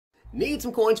Need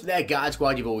some coins for that God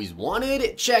Squad you've always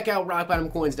wanted? Check out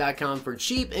rockbottomcoins.com for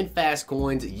cheap and fast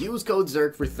coins. Use code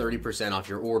ZIRK for 30% off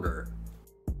your order.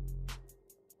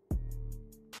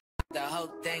 The whole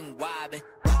thing wobbin',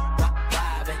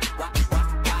 wobbin',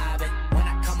 wobbin'. When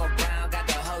I come around, got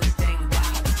the whole thing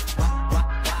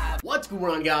wobbin'. What's going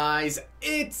on, guys?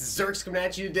 It's Zirksee coming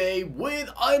at you today with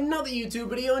another YouTube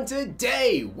video, and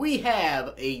today we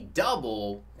have a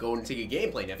double golden ticket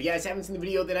gameplay. Now, if you guys haven't seen the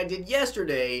video that I did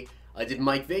yesterday, I did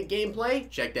Mike Vick gameplay.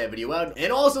 Check that video out.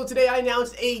 And also today I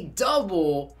announced a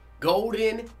double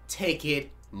golden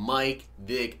ticket Mike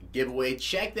Vick giveaway.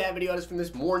 Check that video out. It's from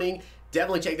this morning.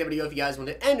 Definitely check that video if you guys want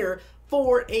to enter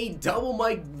for a double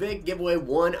Mike Vick giveaway,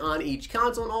 one on each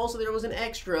console. And also there was an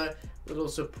extra little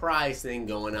surprise thing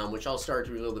going on, which I'll start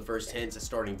to reveal the first hints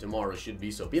starting tomorrow, should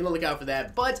be, so be on the lookout for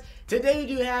that. But today we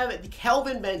do have the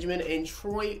Kelvin Benjamin and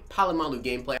Troy Polamalu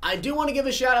gameplay. I do want to give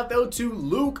a shout out though to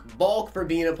Luke Balk for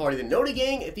being a part of the Nota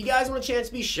Gang. If you guys want a chance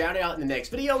to be shouted out in the next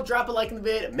video, drop a like in the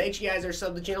vid, make sure you guys are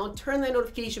subbed to the channel, turn that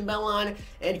notification bell on,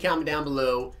 and comment down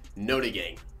below, Nota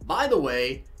Gang. By the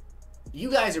way, you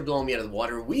guys are blowing me out of the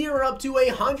water. We are up to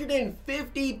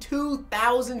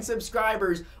 152,000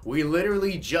 subscribers. We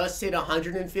literally just hit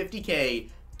 150K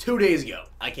 2 days ago.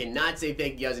 I cannot say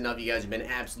thank you guys enough. You guys have been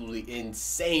absolutely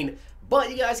insane.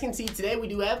 But you guys can see today we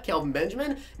do have Kelvin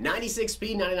Benjamin, 96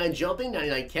 speed, 99 jumping,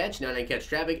 99 catch, 99 catch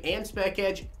traffic, and spec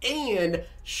catch, and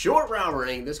short route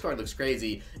running. This card looks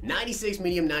crazy. 96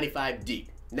 medium, 95 deep.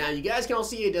 Now, you guys can all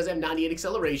see it does have 98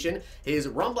 acceleration. His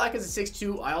run block is a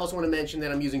 6'2". I also want to mention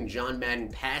that I'm using John Madden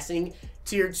passing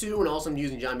tier 2, and also I'm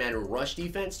using John Madden rush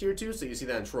defense tier 2, so you see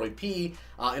that on Troy P.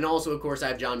 And also, of course, I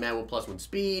have John Madden with +1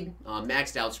 speed,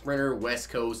 maxed out sprinter, West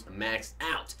Coast maxed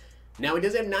out. Now, he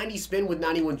does have 90 spin with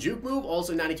 91 juke move,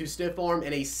 also 92 stiff arm,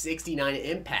 and a 69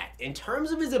 impact. In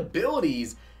terms of his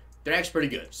abilities, they're actually pretty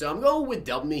good. So I'm going with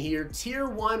double me here. Tier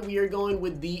 1, we are going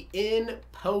with the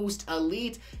in-post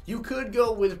elite. You could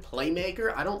go with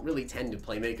playmaker. I don't really tend to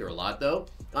playmaker a lot, though.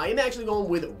 I am actually going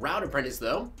with route apprentice,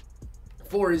 though.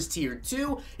 For his tier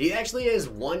 2, he actually has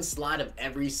one slot of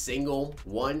every single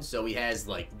one. So he has,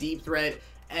 like, deep threat,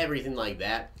 everything like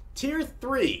that. Tier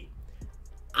 3.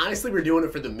 Honestly, we're doing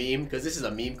it for the meme, because this is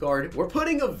a meme card. We're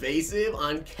putting evasive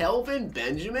on Kelvin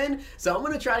Benjamin, so I'm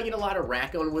going to try to get a lot of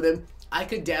rack on with him. I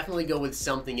could definitely go with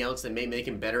something else that may make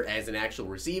him better as an actual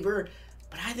receiver,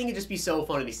 but I think it'd just be so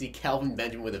funny to see Kelvin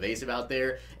Benjamin with evasive out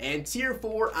there. And tier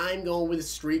 4, I'm going with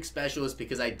streak specialist,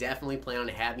 because I definitely plan on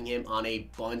having him on a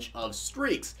bunch of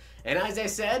streaks. And as I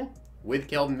said, with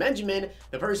Kelvin Benjamin,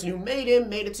 the person who made him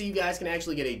made it so you guys can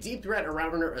actually get a deep threat, a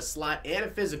route runner, a slot, and a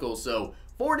physical. So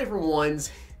 4 different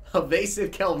ones,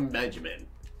 evasive Kelvin Benjamin.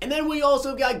 And then we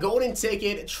also got golden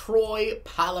ticket Troy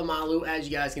Polamalu. As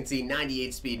you guys can see,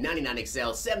 98 speed, 99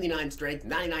 excel, 79 strength,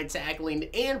 99 tackling,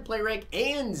 and play rec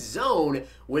and zone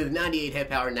with 98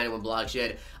 hit power, 91 block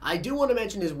shed. I do want to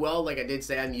mention as well, like I did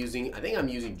say, I think I'm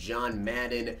using John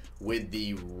Madden with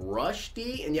the rush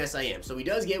D, and yes I am. So he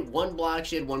does get 1 block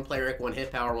shed, 1 play rec, 1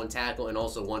 hit power, 1 tackle, and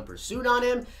also 1 pursuit on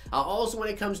him. Also, when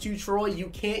it comes to Troy, you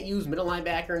can't use middle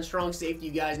linebacker and strong safety.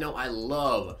 You guys know I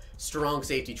love strong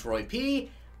safety Troy P.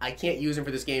 I can't use him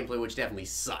for this gameplay, which definitely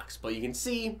sucks. But you can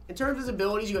see, in terms of his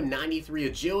abilities, you have 93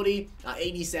 agility,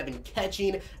 87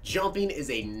 catching, jumping is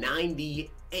a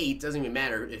 98. Doesn't even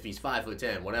matter if he's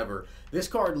 5'10", whatever. This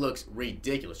card looks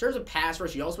ridiculous. In terms of pass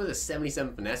rush, he also has a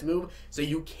 77 finesse move, so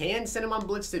you can send him on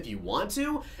blitz if you want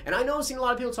to. And I know I've seen a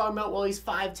lot of people talking about, well, he's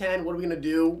 5'10", what are we going to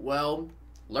do? Well,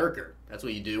 lurker. That's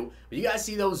what you do. But you guys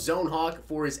see those Zone Hawk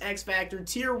for his X Factor.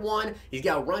 Tier 1, he's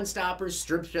got Run Stoppers,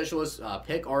 Strip Specialist,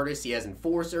 Pick Artist. He has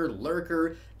Enforcer,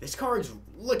 Lurker. This card's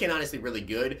looking honestly really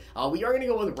good. We are going to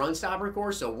go with Run Stopper, of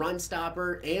course. So Run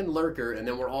Stopper and Lurker. And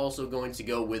then we're also going to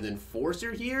go with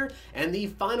Enforcer here. And the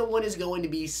final one is going to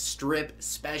be Strip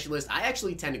Specialist. I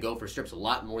actually tend to go for strips a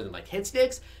lot more than like hit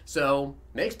sticks. So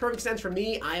makes perfect sense for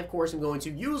me. I, of course, am going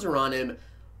to user on him.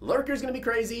 Lurker's going to be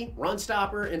crazy, Run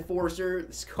Stopper, Enforcer,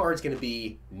 this card's going to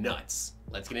be nuts.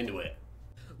 Let's get into it.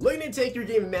 Looking to take your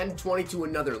game of Madden 20 to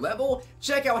another level?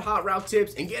 Check out Hot Route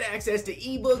Tips and get access to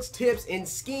ebooks, tips, and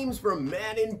schemes from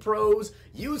Madden pros.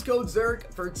 Use code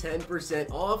ZIRK for 10%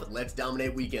 off. Let's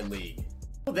dominate Weekend League.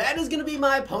 That is going to be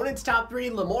my opponent's top 3,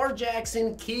 Lamar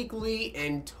Jackson, Kuechly,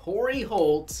 and Torrey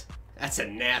Holt. That's a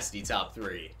nasty top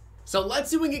 3. So let's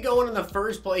see if we can get going on the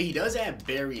first play. He does have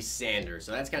Barry Sanders,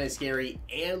 so that's kind of scary.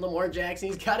 And Lamar Jackson,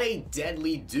 he's got a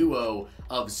deadly duo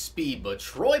of speed. But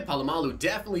Troy Polamalu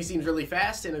definitely seems really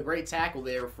fast, and a great tackle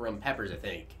there from Peppers, I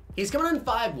think. He's coming in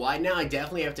 5 wide now. I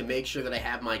definitely have to make sure that I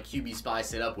have my QB spy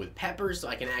set up with Peppers so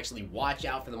I can actually watch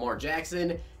out for Lamar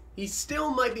Jackson. He still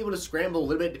might be able to scramble a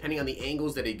little bit depending on the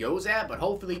angles that he goes at, but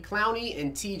hopefully Clowney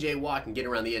and TJ Watt can get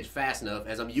around the edge fast enough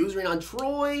as I'm using on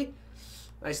Troy.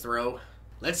 Nice throw.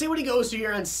 Let's see what he goes to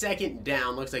here on second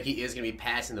down. Looks like he is going to be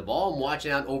passing the ball. I'm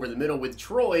watching out over the middle with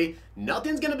Troy.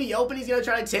 Nothing's going to be open. He's going to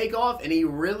try to take off, and he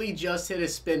really just hit a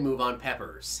spin move on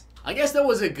Peppers. I guess that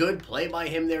was a good play by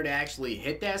him there to actually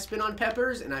hit that spin on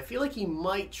Peppers, and I feel like he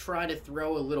might try to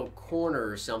throw a little corner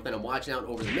or something. I'm watching out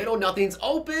over the middle. Nothing's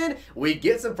open. We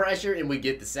get some pressure, and we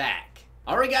get the sack.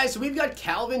 Alright guys, so we've got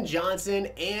Calvin Johnson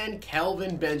and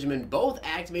Kelvin Benjamin both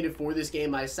activated for this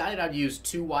game. I decided I'd use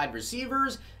 2 wide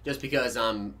receivers just because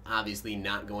I'm obviously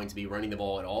not going to be running the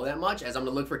ball at all that much. As I'm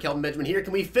going to look for Kelvin Benjamin here.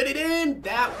 Can we fit it in?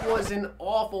 That was an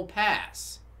awful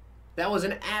pass. That was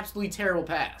an absolutely terrible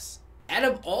pass. Out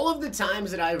of all of the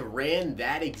times that I've ran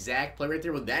that exact play right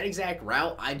there with that exact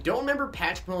route, I don't remember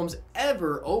Patrick Mahomes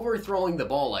ever overthrowing the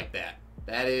ball like that.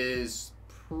 That is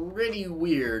pretty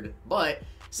weird, but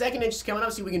second inch is coming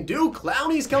up, see what we can do.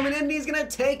 Clowney's coming in, and he's going to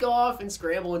take off and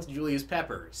scramble into Julius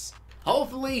Peppers.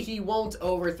 Hopefully he won't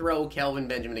overthrow Kelvin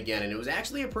Benjamin again, and it was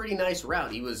actually a pretty nice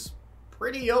route. He was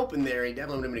pretty open there. He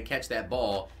definitely would have been able to catch that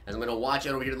ball. As I'm going to watch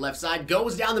out over here to the left side,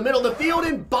 goes down the middle of the field,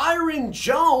 and Byron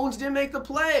Jones didn't make the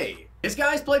play. This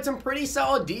guy's played some pretty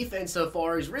solid defense so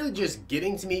far. He's really just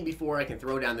getting to me before I can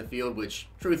throw down the field, which,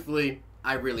 truthfully,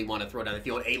 I really want to throw down the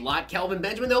field a lot. Kelvin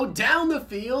Benjamin, though, down the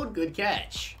field. Good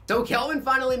catch. So Kelvin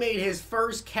finally made his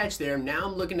first catch there. Now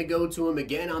I'm looking to go to him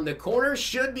again on the corner.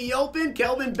 Should be open.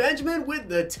 Kelvin Benjamin with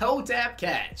the toe tap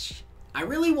catch. I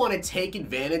really want to take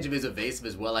advantage of his evasive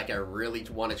as well. Like, I really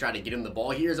want to try to get him the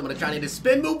ball here. So I'm going to try to hit a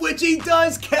spin move, which he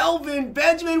does. Kelvin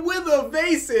Benjamin with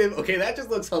evasive. Okay, that just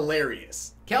looks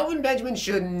hilarious. Kelvin Benjamin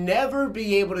should never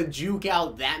be able to juke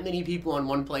out that many people on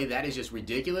one play. That is just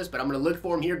ridiculous. But I'm going to look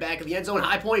for him here back at the end zone.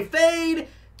 High point fade.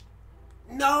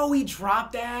 No, he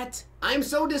dropped that. I'm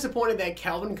so disappointed that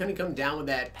Kelvin couldn't come down with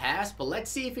that pass. But let's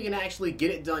see if he can actually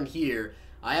get it done here.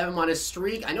 I have him on a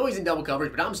streak. I know he's in double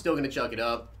coverage, but I'm still going to chuck it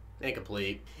up.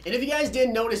 Incomplete. And if you guys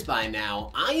didn't notice by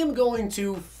now, I am going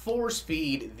to force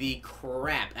feed the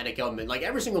crap out of Kelvin. Like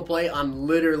every single play, I'm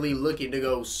literally looking to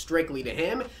go strictly to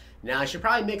him. Now, I should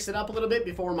probably mix it up a little bit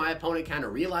before my opponent kind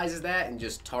of realizes that and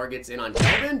just targets in on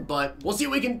Kelvin, but we'll see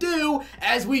what we can do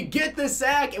as we get the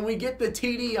sack and we get the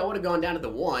TD. I would have gone down to the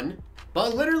 1.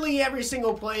 But literally every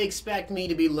single play expect me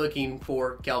to be looking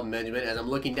for Kelvin Benjamin. As I'm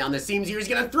looking down the seams here, he's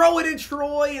going to throw it at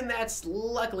Troy, and that's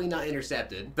luckily not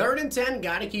intercepted. 3rd and 10,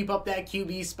 got to keep up that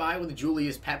QB spy with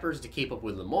Julius Peppers to keep up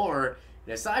with Lamar.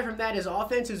 And aside from that, his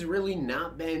offense has really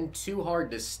not been too hard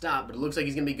to stop, but it looks like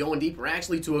he's going to be going deeper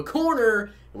actually to a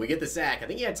corner, and we get the sack. I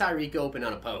think he had Tyreek open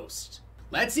on a post.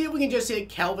 Let's see if we can just hit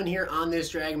Kelvin here on this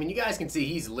drag. I mean, you guys can see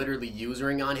he's literally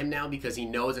usering on him now because he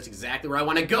knows that's exactly where I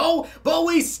want to go. But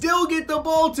we still get the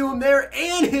ball to him there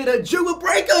and hit a juke,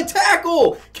 break a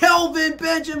tackle. Kelvin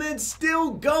Benjamin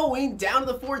still going down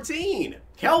to the 14.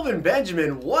 Kelvin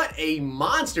Benjamin, what a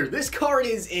monster. This card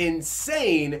is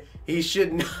insane. He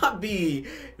should not be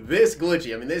this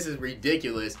glitchy. I mean, this is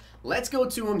ridiculous. Let's go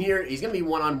to him here. He's going to be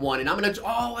one-on-one, and I'm going to...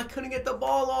 Oh, I couldn't get the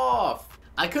ball off.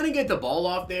 I couldn't get the ball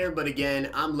off there, but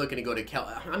again, I'm looking to go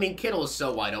to I mean, Kittle is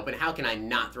so wide open. How can I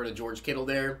not throw to George Kittle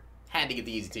there? Had to get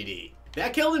the easy TD.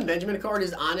 That Kelvin Benjamin card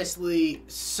is honestly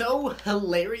so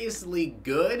hilariously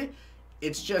good.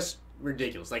 It's just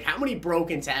ridiculous. Like, how many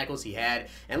broken tackles he had.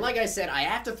 And like I said, I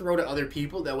have to throw to other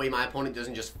people. That way my opponent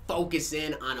doesn't just focus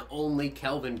in on only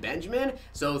Kelvin Benjamin.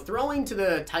 So throwing to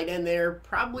the tight end there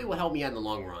probably will help me out in the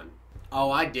long run. Oh,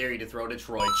 I dare you to throw to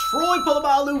Troy. Troy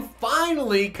Polamalu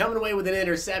finally coming away with an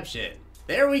interception.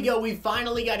 There we go. We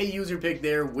finally got a user pick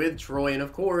there with Troy. And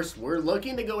of course, we're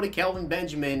looking to go to Kelvin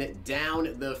Benjamin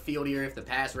down the field here. If the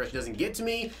pass rush doesn't get to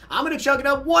me, I'm going to chuck it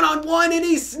up one-on-one, and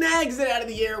he snags it out of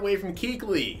the air away from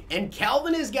Kuechly. And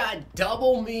Kelvin has got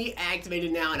double me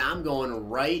activated now, and I'm going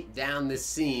right down the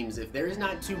seams. If there's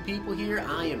not 2 people here,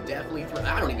 I am definitely throwing.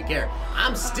 I don't even care.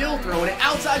 I'm still throwing it.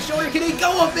 Outside shoulder. Can he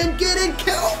go up and get it?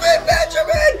 Kelvin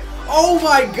Benjamin! Oh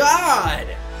my God!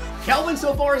 Kelvin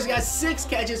so far has got 6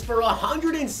 catches for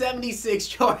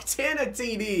 176 yards and a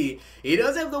TD. He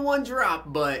does have the 1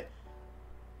 drop, but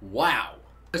wow.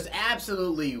 Just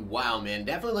absolutely wow, man.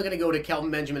 Definitely looking to go to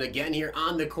Kelvin Benjamin again here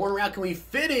on the corner route. Can we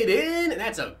fit it in? And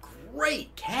that's a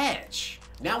great catch.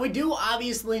 Now, we do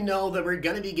obviously know that we're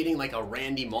going to be getting like a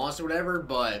Randy Moss or whatever,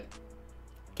 but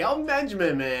Kelvin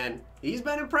Benjamin, man, he's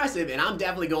been impressive, and I'm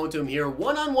definitely going to him here.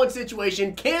 One-on-one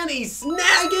situation. Can he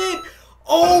snag it?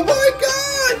 Oh my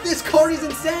God! This card is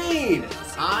insane!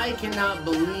 I cannot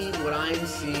believe what I'm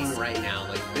seeing right now.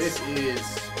 Like, this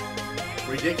is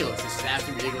ridiculous. This is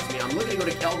absolutely ridiculous to me. I'm looking to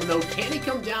go to Kelvin, though. Can he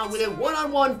come down with it?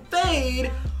 One-on-one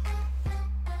fade.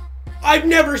 I've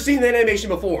never seen that animation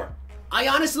before. I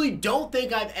honestly don't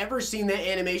think I've ever seen that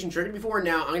animation triggered before.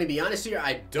 Now, I'm going to be honest here,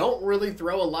 I don't really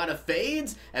throw a lot of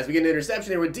fades, as we get an interception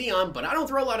there with Dion, but I don't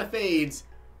throw a lot of fades.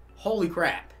 Holy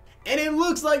crap. And it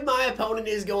looks like my opponent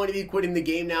is going to be quitting the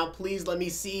game now. Please let me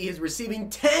see his receiving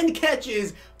 10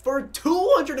 catches for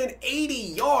 280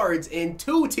 yards and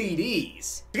 2 TDs.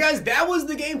 So guys, that was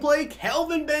the gameplay.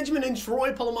 Kelvin Benjamin and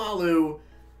Troy Polamalu.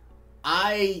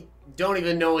 I don't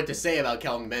even know what to say about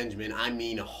Kelvin Benjamin. I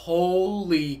mean,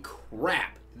 holy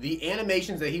crap. The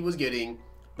animations that he was getting,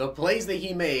 the plays that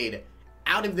he made,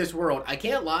 out of this world. I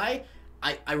can't lie,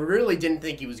 I really didn't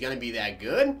think he was going to be that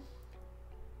good.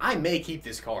 I may keep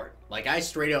this card. Like, I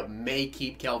straight up may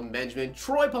keep Kelvin Benjamin.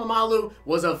 Troy Polamalu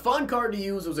was a fun card to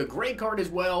use. It was a great card as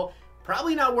well.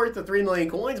 Probably not worth the 3 million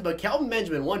coins, but Kelvin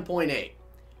Benjamin, 1.8.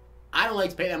 I don't like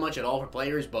to pay that much at all for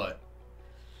players, but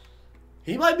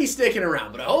he might be sticking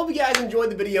around. But I hope you guys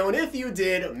enjoyed the video, and if you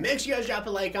did, make sure you guys drop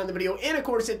a like on the video, and of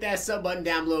course hit that sub button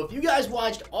down below. If you guys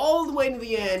watched all the way to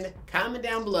the end, comment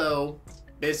down below,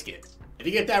 Biscuit. If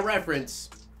you get that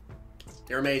reference,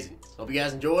 you're amazing. Hope you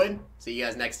guys enjoyed. See you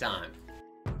guys next time.